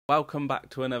welcome back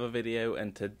to another video,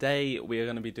 and today we are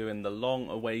going to be doing the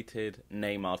long-awaited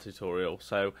Neymar tutorial.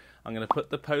 So I'm going to put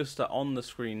the poster on the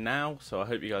screen now, so I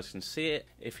hope you guys can see it.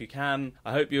 If you can,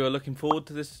 I hope you are looking forward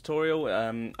to this tutorial.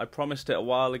 I promised it a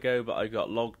while ago, but I got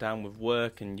logged down with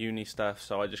work and uni stuff,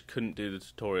 so I just couldn't do the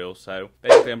tutorial. So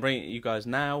basically I'm bringing it to you guys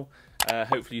now.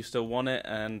 Hopefully you still want it,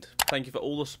 and thank you for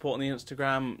all the support on the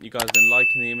Instagram. You guys have been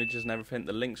liking the images and everything.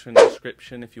 The links are in the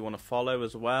description if you want to follow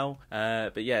as well.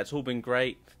 But yeah, it's all been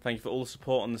great. Thank you for all the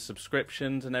support on the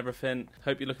subscriptions and everything.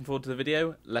 Hope you're looking forward to the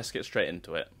video. Let's get straight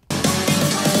into it.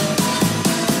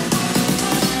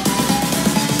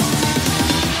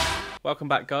 Welcome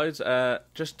back, guys.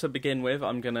 Just to begin with,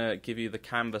 I'm going to give you the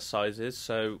canvas sizes.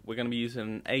 So we're going to be using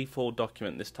an A4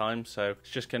 document this time. So it's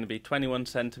just going to be 21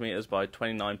 centimeters by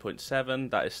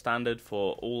 29.7. That is standard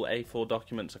for all A4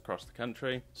 documents across the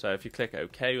country. So if you click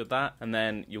OK with that, and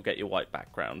then you'll get your white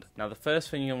background. Now the first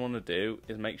thing you want to do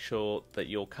is make sure that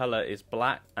your color is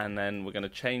black, and then we're going to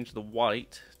change the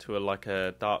white to like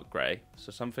a dark grey.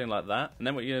 So something like that. And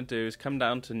then what you're going to do is come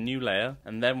down to new layer,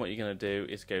 and then what you're going to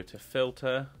do is go to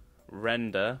filter,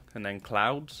 render, and then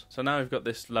clouds. So now we've got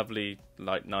this lovely,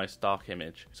 like, nice dark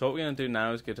image. So what we're going to do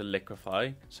now is go to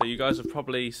liquify. So you guys have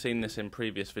probably seen this in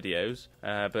previous videos,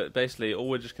 but basically all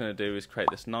we're just going to do is create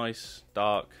this nice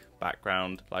dark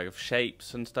background, like of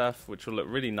shapes and stuff, which will look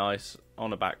really nice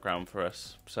on a background for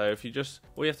us. So if you just,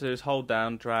 all you have to do is hold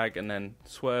down, drag, and then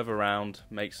swerve around,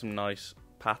 make some nice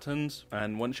patterns.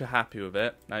 And once you're happy with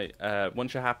it,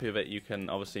 you can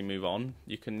obviously move on.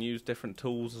 You can use different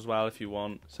tools as well if you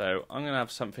want. So I'm gonna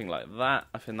have something like that.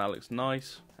 I think that looks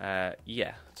nice.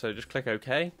 Yeah, so just click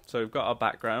OK. So we've got our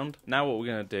background. Now what we're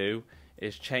gonna do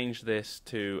is change this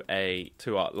to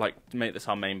make this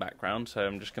our main background. So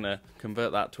I'm just gonna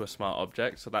convert that to a smart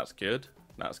object, so that's good.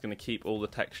 That's going to keep all the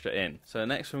texture in. So the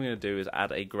next thing we're going to do is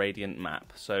add a gradient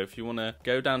map. So if you want to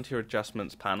go down to your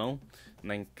adjustments panel and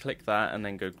then click that and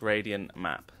then go gradient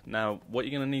map. Now what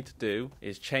you're going to need to do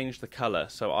is change the color.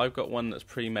 So I've got one that's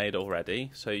pre-made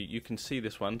already, so you can see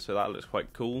this one, so that looks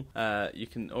quite cool. You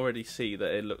can already see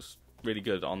that it looks really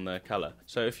good on the color.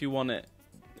 So if you want it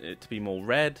to be more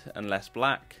red and less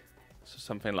black, so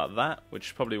something like that, which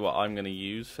is probably what I'm going to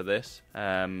use for this.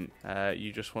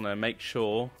 You just want to make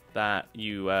sure that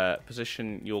you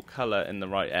position your color in the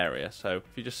right area. So if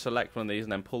you just select one of these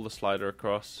and then pull the slider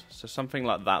across, so something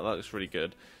like that, that looks really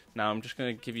good. Now I'm just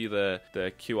going to give you the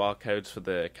QR codes for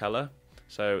the color.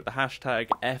 So the hashtag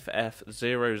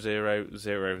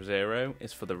FF0000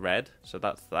 is for the red, so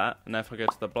that's that. And then if I go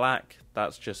to the black,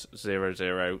 that's just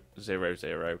 000000.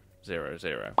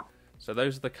 So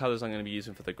those are the colors I'm going to be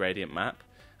using for the gradient map.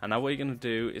 And now what you're going to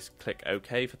do is click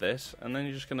OK for this, and then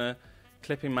you're just going to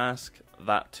clipping mask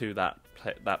that to that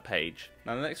page.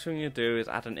 Now the next thing you're going to do is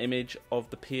add an image of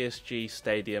the PSG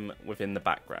stadium within the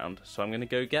background. So I'm going to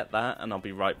go get that, and I'll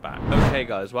be right back. Okay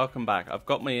guys, welcome back. I've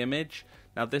got my image.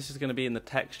 Now this is going to be in the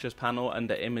textures panel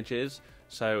under images.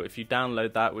 So if you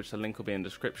download that, which the link will be in the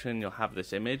description, you'll have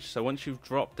this image. So once you've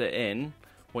dropped it in,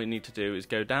 what you need to do is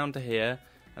go down to here,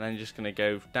 and then you're just going to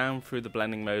go down through the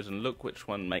blending modes and look which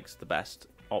one makes the best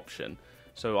option.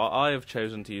 So what I have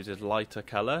chosen to use is lighter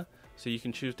color. So you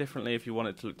can choose differently if you want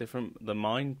it to look different than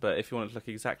mine, but if you want it to look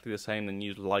exactly the same, then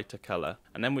use lighter color.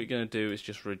 And then what you're going to do is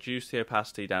just reduce the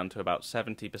opacity down to about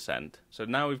 70%. So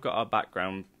now we've got our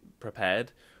background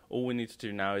prepared. All we need to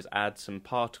do now is add some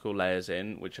particle layers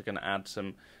in, which are going to add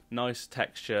some nice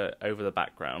texture over the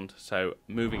background. So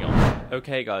moving on.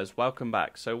 Okay guys, welcome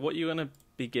back. So what you're going to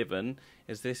be given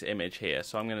is this image here.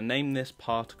 So I'm going to name this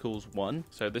particles 1.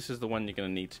 So this is the one you're going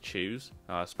to need to choose.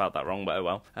 I spelled that wrong, but oh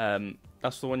well.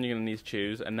 That's the one you're going to need to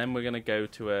choose, and then we're going to go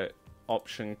to a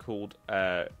option called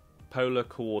polar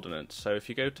coordinates. So if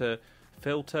you go to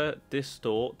filter,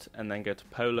 distort, and then go to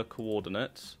polar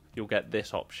coordinates, you'll get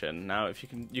this option. Now if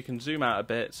you can zoom out a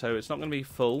bit, so it's not going to be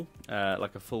full,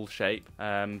 like a full shape,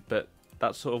 but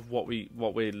that's sort of what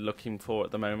we're looking for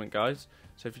at the moment, guys.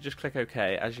 So if you just click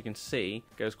OK, as you can see,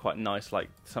 it goes quite nice, like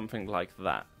something like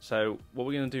that. So what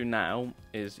we're going to do now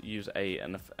is use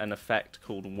an effect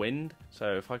called wind.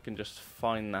 So if I can just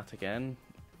find that again,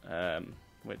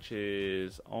 which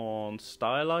is on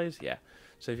stylize, yeah.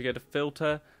 So if you go to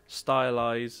filter,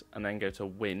 stylize, and then go to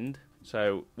wind.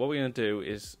 So what we're going to do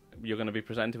is you're going to be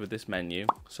presented with this menu.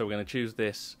 So we're going to choose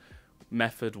this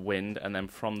method wind, and then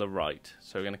from the right.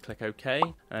 So we're going to click OK,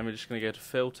 and then we're just going to go to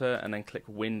filter and then click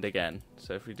wind again.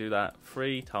 So if we do that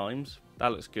 3 times,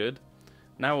 that looks good.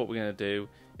 Now what we're going to do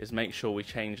is make sure we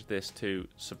change this to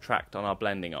subtract on our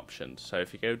blending options. So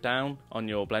if you go down on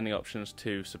your blending options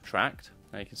to subtract,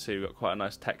 Now you can see we've got quite a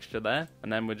nice texture there.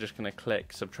 And then we're just going to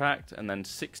click subtract and then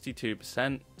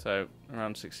 62%, so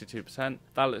around 62%.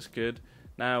 That looks good.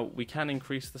 Now we can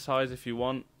increase the size if you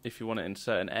want it in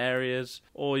certain areas,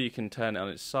 or you can turn it on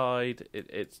its side.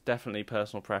 It's definitely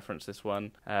personal preference, this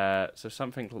one. So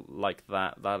something like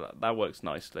that works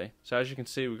nicely. So as you can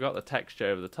see, we've got the texture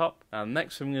over the top. Now the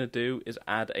next thing I'm going to do is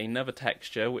add another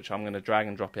texture, which I'm going to drag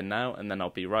and drop in now, and then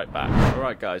I'll be right back.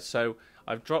 Alright guys, so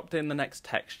I've dropped in the next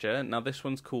texture. Now this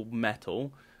one's called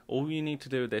metal. All you need to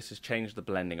do with this is change the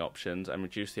blending options and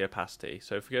reduce the opacity.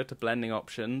 So if we go to blending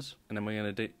options, and then we're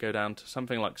going to go down to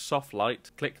something like soft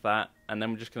light, click that, and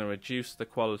then we're just going to reduce the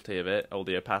quality of it, or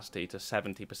the opacity, to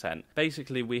 70%.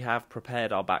 Basically, we have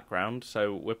prepared our background,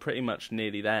 so we're pretty much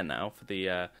nearly there now for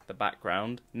the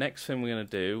background. Next thing we're going to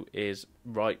do is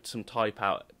write some type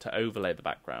out to overlay the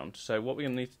background. So what we're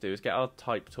going to need to do is get our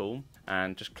type tool,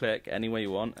 and just click anywhere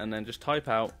you want, and then just type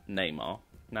out Neymar.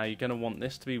 Now you're going to want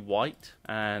this to be white,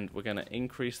 and we're going to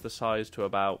increase the size to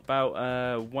about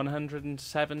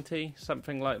 170,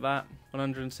 something like that.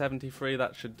 173,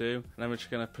 that should do. And then we're just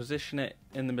going to position it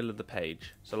in the middle of the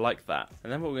page, so like that.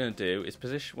 And then what we're going to do is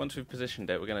once we've positioned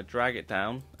it, we're going to drag it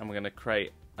down, and we're going to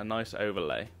create a nice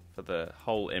overlay for the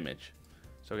whole image.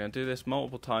 So we're going to do this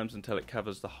multiple times until it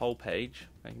covers the whole page.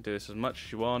 You can do this as much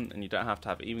as you want, and you don't have to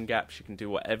have even gaps. You can do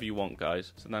whatever you want,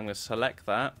 guys. So now I'm going to select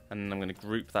that, and then I'm going to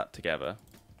group that together.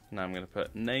 Now I'm going to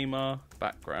put Neymar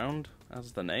background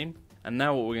as the name. And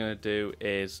now what we're going to do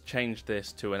is change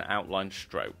this to an outline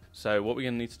stroke. So what we're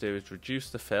going to need to do is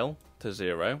reduce the fill to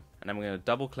 0. And then we're going to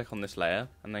double click on this layer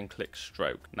and then click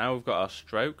stroke. Now we've got our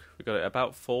stroke. We've got it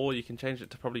about 4. You can change it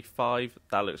to probably 5.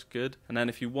 That looks good. And then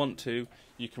if you want to,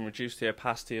 you can reduce the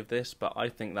opacity of this. But I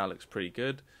think that looks pretty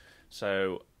good.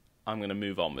 So I'm going to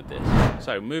move on with this.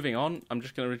 So moving on, I'm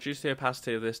just going to reduce the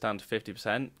opacity of this down to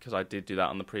 50%, because I did do that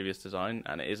on the previous design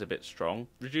and it is a bit strong.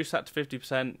 Reduce that to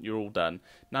 50%, you're all done.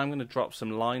 Now I'm going to drop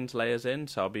some lines layers in,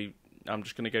 so I'm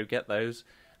just going to go get those,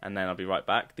 and then I'll be right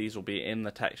back. These will be in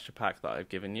the texture pack that I've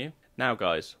given you. Now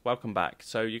guys, welcome back.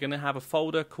 So you're going to have a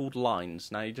folder called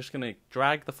lines. Now you're just going to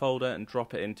drag the folder and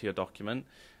drop it into your document,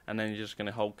 and then you're just going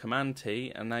to hold Command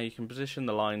T, and now you can position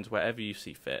the lines wherever you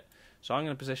see fit. So I'm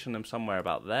going to position them somewhere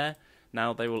about there.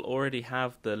 Now they will already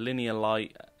have the linear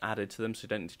light added to them, so you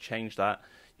don't need to change that.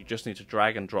 You just need to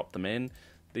drag and drop them in.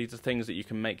 These are things that you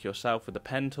can make yourself with the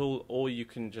pen tool, or you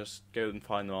can just go and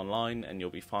find them online and you'll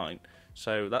be fine.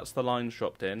 So that's the lines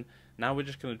dropped in. Now we're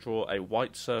just going to draw a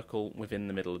white circle within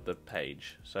the middle of the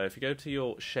page. So if you go to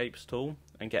your shapes tool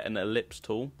and get an ellipse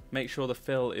tool, make sure the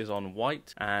fill is on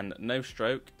white and no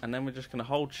stroke, and then we're just going to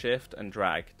hold shift and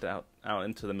drag out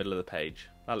into the middle of the page.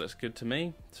 That looks good to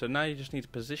me. So now you just need to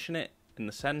position it in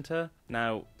the center.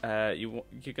 Now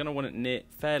you're going to want it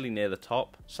fairly near the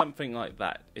top. Something like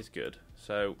that is good.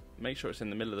 So make sure it's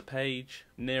in the middle of the page,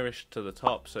 nearest to the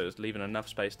top, so it's leaving enough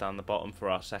space down the bottom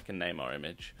for our second Neymar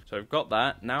image. So I've got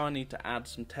that. Now I need to add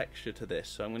some texture to this.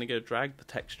 So I'm going to go drag the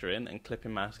texture in and clip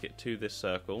and mask it to this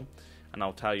circle, and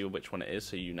I'll tell you which one it is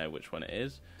so you know which one it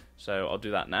is. So I'll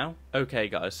do that now. Okay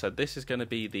guys, so this is going to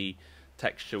be the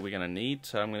texture we're going to need.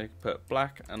 So I'm going to put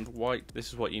black and white. This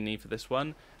is what you need for this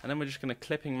one, and then we're just going to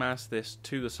clipping mask this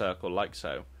to the circle like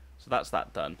so. So that's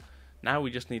that done. Now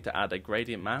we just need to add a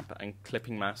gradient map and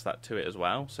clipping mask that to it as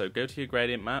well. So go to your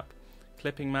gradient map,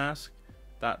 clipping mask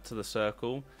that to the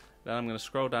circle. Then I'm going to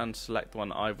scroll down and select the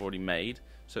one I've already made.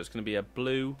 So it's going to be a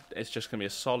blue. It's just going to be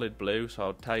a solid blue. So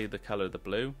I'll tell you the color of the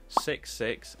blue.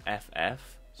 66FF.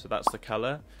 So that's the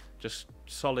color. Just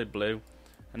solid blue.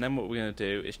 And then what we're going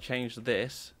to do is change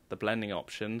this, the blending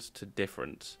options, to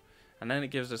difference. And then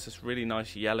it gives us this really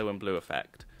nice yellow and blue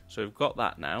effect. So we've got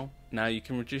that now. Now you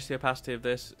can reduce the opacity of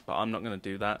this, but I'm not going to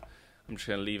do that. I'm just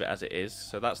going to leave it as it is.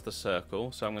 So that's the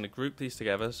circle. So I'm going to group these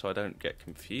together so I don't get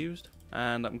confused.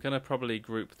 And I'm going to probably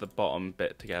group the bottom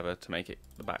bit together to make it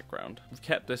the background. We've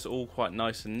kept this all quite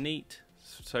nice and neat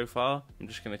so far. I'm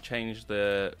just going to change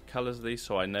the colors of these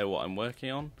so I know what I'm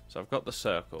working on. So I've got the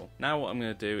circle. Now what I'm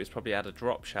going to do is probably add a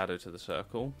drop shadow to the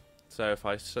circle. So if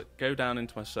I go down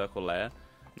into my circle layer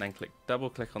and then double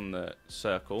click on the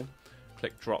circle,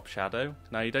 click drop shadow.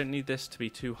 Now you don't need this to be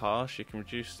too harsh. You can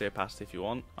reduce the opacity if you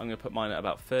want. I'm going to put mine at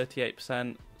about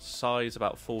 38%, size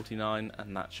about 49,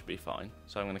 and that should be fine.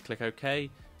 So I'm going to click OK,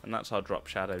 and that's our drop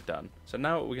shadow done. So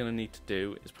now what we're going to need to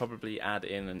do is probably add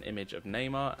in an image of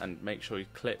Neymar and make sure you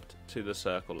clipped to the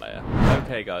circle layer.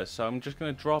 Okay guys, so I'm just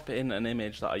going to drop in an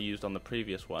image that I used on the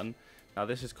previous one. Now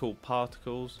this is called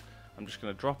particles. I'm just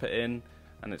going to drop it in,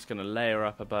 and it's going to layer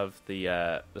up above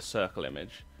the circle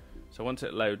image. So once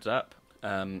it loads up,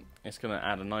 it's going to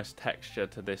add a nice texture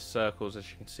to this circles, as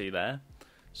you can see there.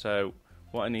 So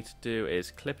what I need to do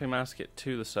is clipping mask it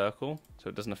to the circle so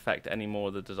it doesn't affect any more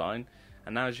of the design.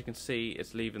 And now as you can see,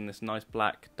 it's leaving this nice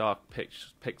black dark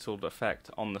pixeled effect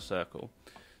on the circle.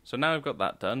 So now I've got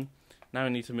that done. Now I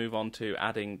need to move on to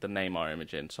adding the Neymar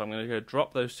image in. So I'm going to go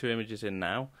drop those two images in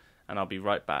now, and I'll be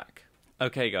right back.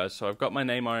 Okay guys, so I've got my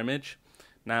Neymar image.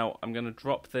 Now I'm going to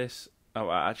drop this,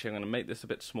 actually I'm going to make this a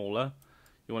bit smaller.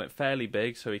 You want it fairly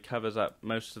big so he covers up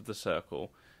most of the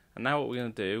circle. And now what we're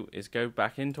going to do is go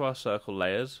back into our circle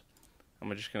layers, and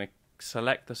we're just going to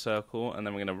select the circle, and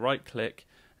then we're going to right click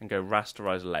and go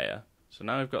rasterize layer. So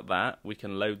now we've got that, we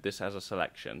can load this as a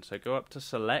selection. So go up to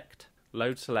select,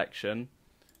 load selection,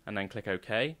 and then click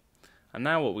OK. And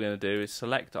now what we're going to do is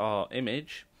select our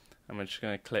image, and we're just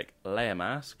going to click layer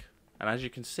mask, and as you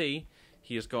can see,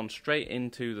 he has gone straight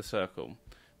into the circle.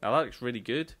 Now that looks really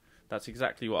good. That's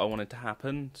exactly what I wanted to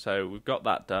happen. So we've got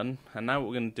that done, and now what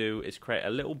we're going to do is create a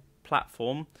little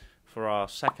platform for our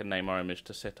second Neymar image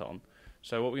to sit on.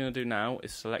 So what we're going to do now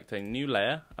is select a new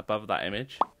layer above that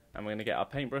image, and we're going to get our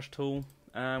paintbrush tool,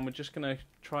 and we're just going to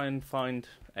try and find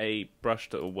a brush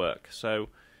that will work. So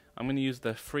I'm going to use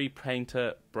the free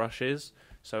painter brushes,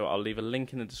 so I'll leave a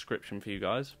link in the description for you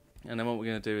guys. And then what we're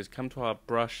going to do is come to our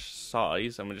brush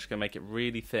size, and we're just going to make it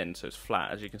really thin so it's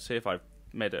flat. As you can see, if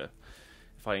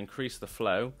I increase the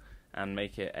flow and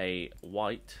make it a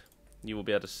white, you will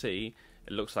be able to see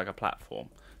it looks like a platform.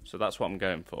 So that's what I'm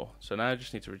going for. So now I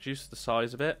just need to reduce the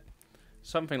size a bit,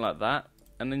 something like that,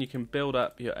 and then you can build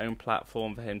up your own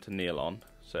platform for him to kneel on.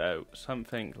 So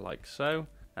something like so,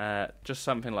 just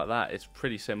something like that. It's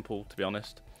pretty simple, to be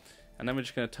honest. And then we're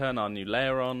just going to turn our new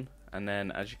layer on, and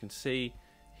then as you can see,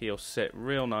 he'll sit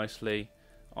real nicely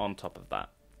on top of that.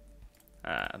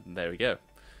 And there we go.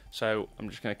 So I'm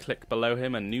just going to click below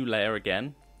him, a new layer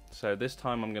again. So this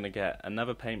time I'm going to get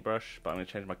another paintbrush, but I'm going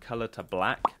to change my color to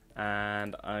black.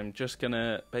 And I'm just going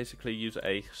to basically use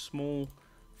a small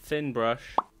thin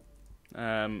brush,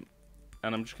 and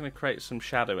I'm just going to create some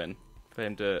shadowing for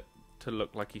him to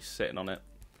look like he's sitting on it,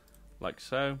 like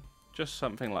so. Just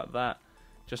something like that.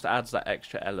 Just adds that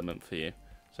extra element for you.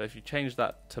 So if you change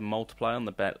that to multiply on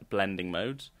the blending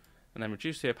modes, and then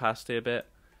reduce the opacity a bit,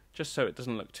 just so it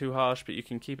doesn't look too harsh, but you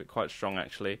can keep it quite strong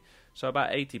actually. So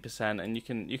about 80%, and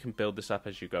you can build this up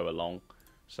as you go along.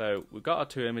 So we've got our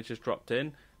two images dropped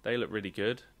in. They look really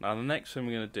good. Now the next thing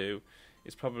we're going to do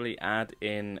is probably add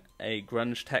in a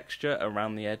grunge texture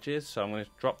around the edges. So I'm going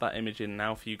to drop that image in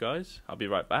now for you guys. I'll be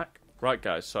right back. Right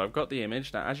guys, so I've got the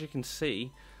image. Now as you can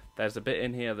see, there's a bit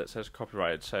in here that says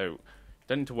copyrighted. So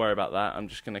don't need to worry about that. I'm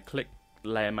just going to click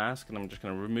layer mask, and I'm just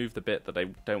going to remove the bit that I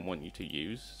don't want you to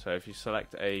use. So if you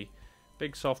select a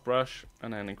big soft brush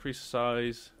and then increase the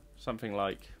size, something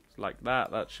like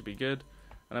that, that should be good.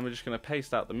 And then we're just going to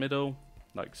paste out the middle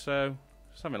like so,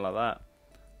 something like that.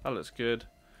 That looks good.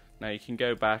 Now you can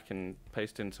go back and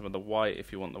paste in some of the white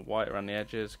if you want the white around the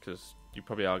edges, because you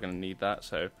probably are going to need that.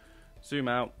 So zoom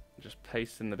out, just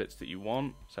paste in the bits that you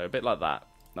want. So a bit like that.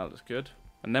 That looks good.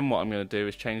 And then what I'm going to do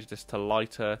is change this to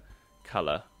lighter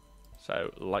color.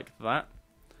 So like that.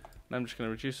 And I'm just going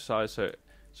to reduce the size so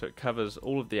it covers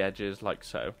all of the edges like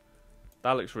so.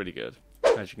 That looks really good.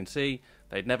 As you can see,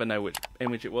 they'd never know which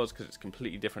image it was because it's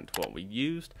completely different to what we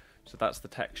used. So that's the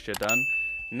texture done.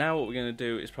 Now what we're going to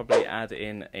do is probably add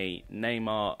in a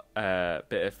Neymar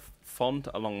bit of font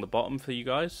along the bottom for you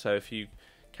guys. So if you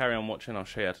carry on watching, I'll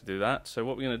show you how to do that. So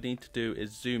what we're going to need to do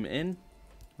is zoom in.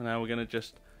 And now we're going to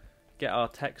just get our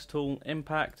text tool,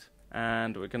 impact,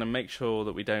 and we're going to make sure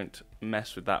that we don't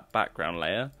mess with that background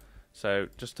layer. So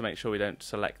just to make sure we don't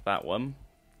select that one,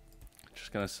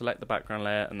 just going to select the background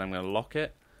layer, and then I'm going to lock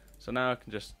it. So now I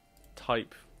can just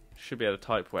type, should be able to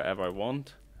type wherever I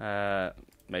want.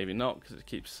 Maybe not because it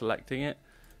keeps selecting it.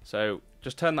 So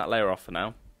just turn that layer off for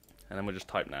now, and then we'll just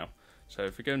type now. So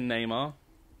if we go Neymar,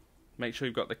 make sure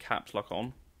you've got the caps lock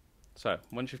on. So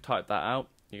once you've typed that out,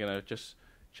 you're going to just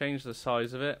change the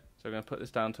size of it. So we're going to put this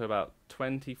down to about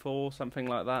 24, something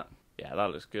like that. Yeah,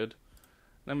 that looks good.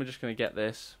 Then we're just going to get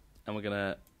this, and we're going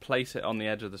to place it on the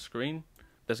edge of the screen.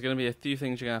 There's going to be a few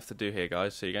things you're going to have to do here,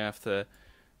 guys. So you're going to have to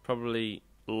probably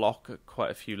lock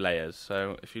quite a few layers.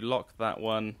 So if you lock that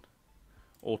one,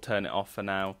 or turn it off for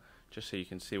now, just so you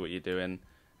can see what you're doing,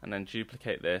 and then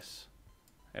duplicate this,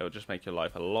 it will just make your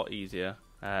life a lot easier.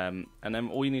 And then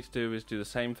all you need to do is do the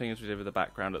same thing as we did with the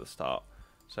background at the start.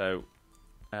 So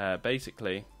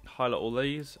basically highlight all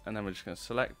these, and then we're just going to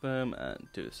select them and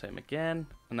do the same again.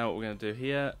 And now what we're going to do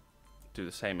here, do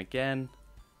the same again,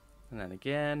 and then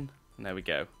again, and there we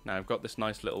go. Now I've got this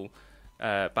nice little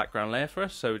background layer for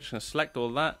us. So we're just going to select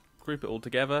all that, group it all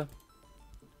together,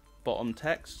 bottom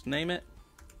text, name it,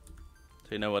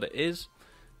 so you know what it is.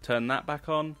 Turn that back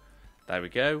on. There we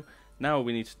go. Now what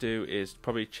we need to do is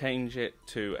probably change it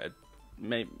to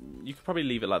you could probably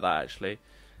leave it like that actually.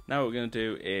 Now what we're going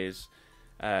to do is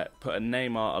put a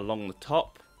Neymar along the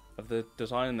top of the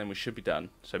design, and then we should be done.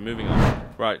 So moving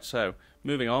on. Right, so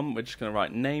moving on, we're just going to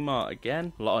write Neymar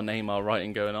again. A lot of Neymar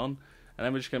writing going on. And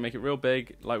then we're just going to make it real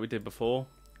big like we did before.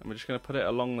 And we're just going to put it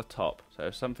along the top.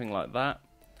 So something like that.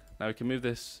 Now we can move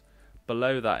this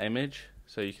below that image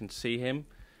so you can see him.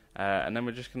 And then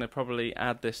we're just going to probably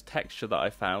add this texture that I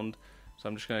found. So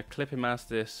I'm just going to clip and mask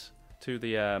this to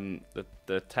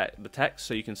the text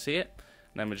so you can see it.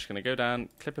 And then we're just going to go down,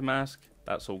 clip and mask.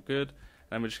 That's all good.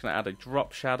 And then we're just going to add a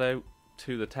drop shadow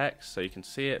to the text so you can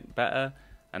see it better.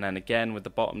 And then again with the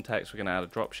bottom text, we're going to add a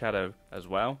drop shadow as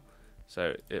well,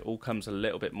 so it all comes a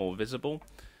little bit more visible.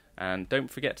 And don't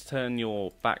forget to turn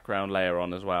your background layer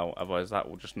on as well, otherwise that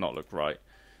will just not look right.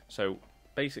 So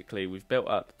basically we've built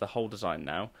up the whole design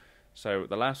now. So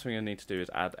the last thing I need to do is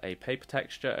add a paper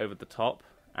texture over the top,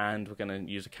 and we're going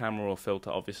to use a camera raw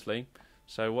filter obviously.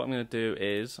 So what I'm going to do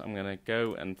is I'm going to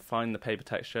go and find the paper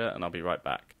texture, and I'll be right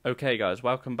back. Okay guys,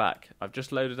 welcome back. I've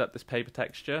just loaded up this paper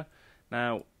texture.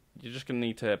 Now you're just going to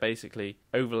need to basically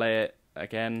overlay it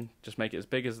again, just make it as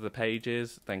big as the page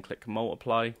is, then click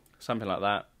multiply, something like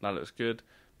that. That looks good.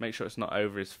 Make sure it's not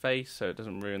over his face so it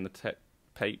doesn't ruin the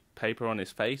paper on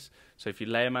his face. So if you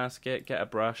layer mask it, get a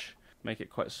brush, make it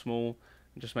quite small,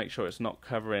 and just make sure it's not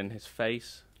covering his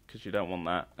face, because you don't want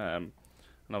that. And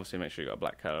obviously make sure you got a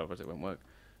black colour, otherwise it won't work.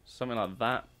 Something like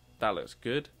that. That looks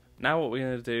good. Now what we're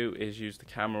going to do is use the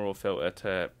camera raw filter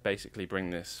to basically bring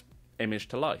this image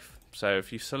to life. So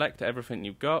if you select everything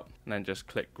you've got and then just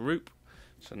click group,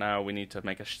 so now we need to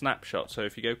make a snapshot. So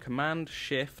if you go Command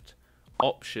Shift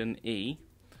Option E,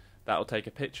 that will take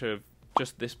a picture of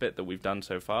just this bit that we've done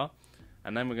so far,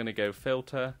 and then we're going to go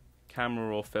Filter, Camera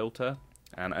Raw Filter,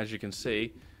 and as you can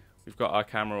see we've got our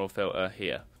camera raw filter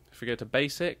here. If we go to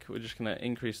Basic, we're just going to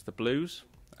increase the blues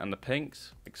and the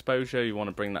pinks. Exposure, you want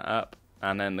to bring that up,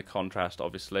 and then the contrast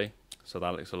obviously, so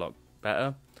that looks a lot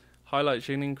better. Highlights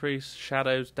you can increase,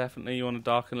 shadows definitely you want to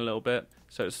darken a little bit.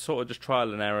 So it's sort of just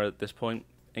trial and error at this point.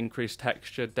 Increase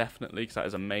texture definitely, because that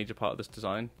is a major part of this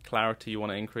design. Clarity you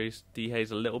want to increase,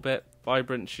 dehaze a little bit.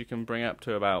 Vibrance you can bring up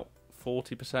to about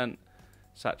 40%.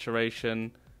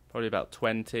 Saturation probably about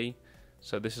 20.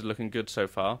 So this is looking good so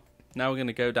far. Now we're going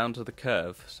to go down to the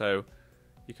curve. So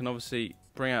you can obviously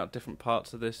bring out different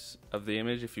parts of the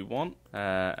image if you want,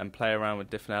 and play around with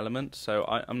different elements. So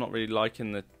I'm not really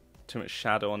liking the too much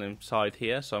shadow on inside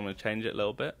here, so I'm going to change it a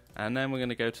little bit. And then we're going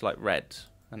to go to like reds,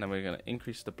 and then we're going to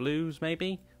increase the blues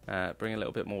maybe, bring a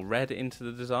little bit more red into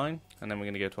the design, and then we're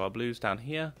going to go to our blues down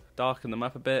here, darken them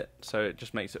up a bit so it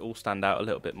just makes it all stand out a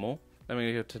little bit more. Then we're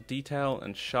going to go to detail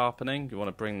and sharpening. You want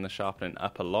to bring the sharpening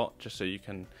up a lot just so you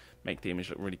can make the image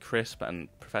look really crisp and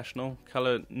professional.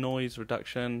 Color noise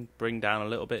reduction, bring down a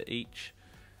little bit each.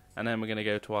 And then we're going to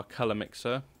go to our color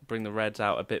mixer, bring the reds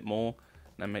out a bit more,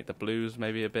 and make the blues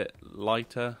maybe a bit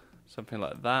lighter, something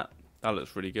like that. That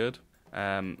looks really good.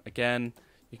 Again,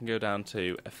 you can go down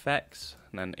to effects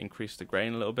and then increase the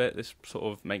grain a little bit. This sort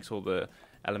of makes all the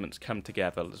elements come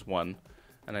together as one.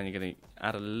 And then you're going to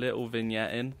add a little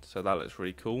vignette in, so that looks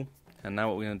really cool. And now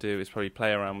what we're going to do is probably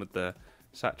play around with the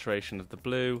saturation of the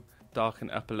blue, darken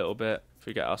it up a little bit. If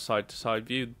we get our side to side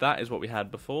view, that is what we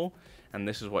had before, and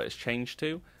this is what it's changed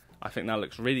to. I think that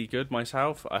looks really good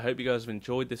myself. I hope you guys have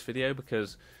enjoyed this video,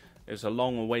 because it was a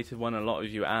long awaited one. A lot of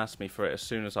you asked me for it as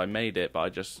soon as I made it, but I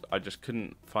just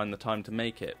couldn't find the time to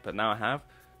make it, but now I have.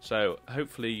 So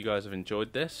hopefully you guys have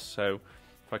enjoyed this. So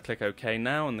if I click OK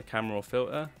now on the camera raw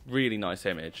filter, really nice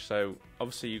image. So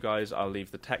obviously you guys, I'll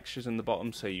leave the textures in the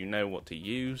bottom so you know what to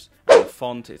use, and the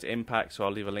font, its impact, so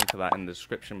I'll leave a link to that in the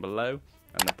description below,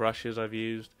 and the brushes I've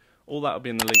used, all that will be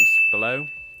in the links below.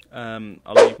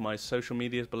 I'll leave my social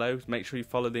medias below. Make sure you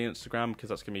follow the Instagram, because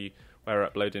that's going to be where we're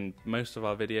uploading most of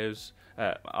our videos,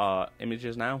 our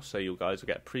images now, so you guys will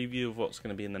get a preview of what's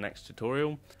going to be in the next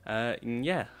tutorial. And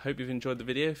yeah, hope you've enjoyed the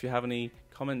video. If you have any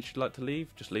comments you'd like to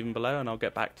leave, just leave them below and I'll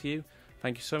get back to you.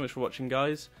 Thank you so much for watching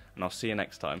guys, and I'll see you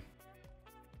next time.